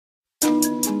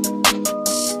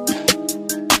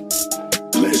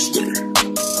Everybody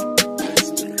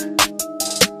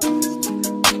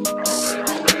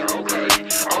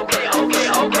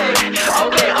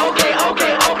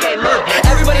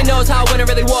knows how I win and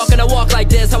really walk, and I walk like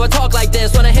this, how I talk like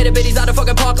this. When I hit a bitties out of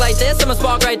fucking park like this, I'ma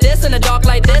spark right this in the dark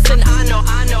like this. And I know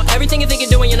everything you think you're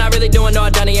doing, you're not really doing. No, I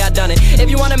done it, yeah, I done it. If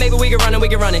you want it, maybe we can run it, we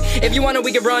can run it. If you want it,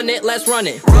 we can run it, let's run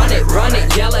it. Run it,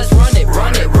 yeah, let's run it,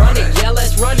 run it, run it, yeah,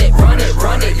 let's run it, run it,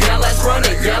 run it, yeah, let's run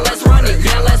it, yeah, let's run it,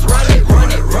 yeah, let's run it,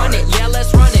 run it, run it, yeah,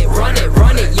 let's run it, run it,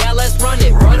 run it, yeah, let's run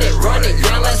it, run it, run it,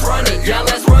 yeah, let's run it, yeah,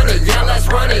 let's run it, yeah, let's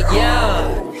run it,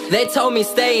 yeah. They told me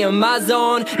stay in my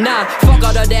zone. Nah, fuck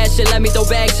all that shit, let me throw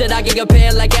back shit. I get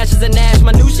compared like Ashes and Nash.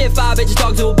 My new shit, 5 bitches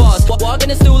talk to a boss. Walk in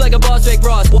the stool like a boss, Rick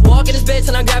Ross. Walk in this bitch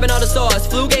and I'm grabbing all the sauce.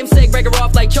 Flu game sick, break her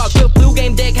off like chalk. Flu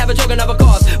game dick, have a choking of a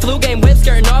cough. Flu game whip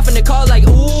skirting off in the car like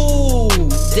ooh,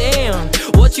 damn.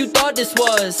 What you thought this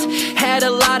was? Had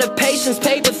a lot of patience,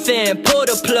 paper thin. Pull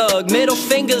the plug, middle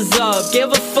fingers up.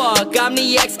 Give a fuck, I'm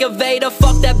the excavator.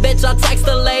 Fuck that bitch, I'll text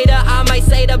her later. I might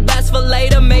say the best for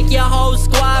later. Make your whole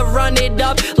squad run it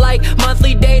up like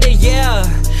monthly data, yeah.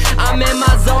 I'm in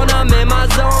my zone, I'm in my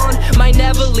zone. Might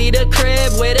never leave the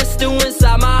crib with a stew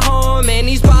inside my home. And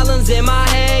these problems in my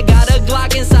head, got a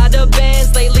Glock inside the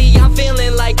Benz. Lately I'm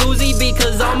feeling like Uzi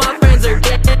because all my friends are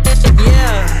dead,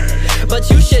 yeah. But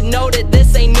you should know that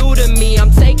this ain't new to me.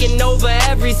 I'm taking over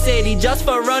every city just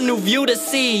for a new view to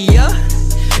see, yeah.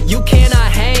 You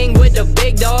cannot hang with the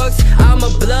big dogs. I'm a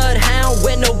bloodhound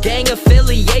with no gang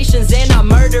affiliations, and I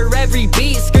murder every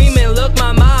beat, screaming, look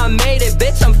mama, I made it.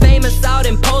 Bitch, I'm famous out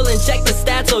in Poland, check the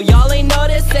stats, so y'all ain't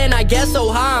noticed. And I guess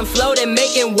so high I'm floating,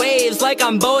 making waves like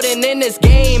I'm boating in this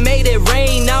game. Made it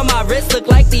rain, now my wrist look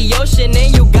like the ocean.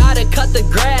 And you gotta cut the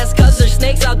grass, cause there's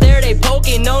snakes out there, they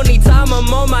poking. Only time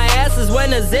I'm on my ass is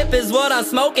when a zip is what I'm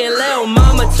smoking. Lil'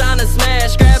 mama tryna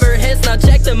smash, grab her hits, now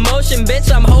check the motion. Bitch,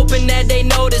 I'm hoping that they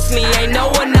notice me. Ain't no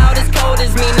one out as cold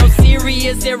as me. No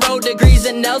serious 0 degrees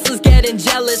and Nelson's getting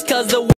jealous cause the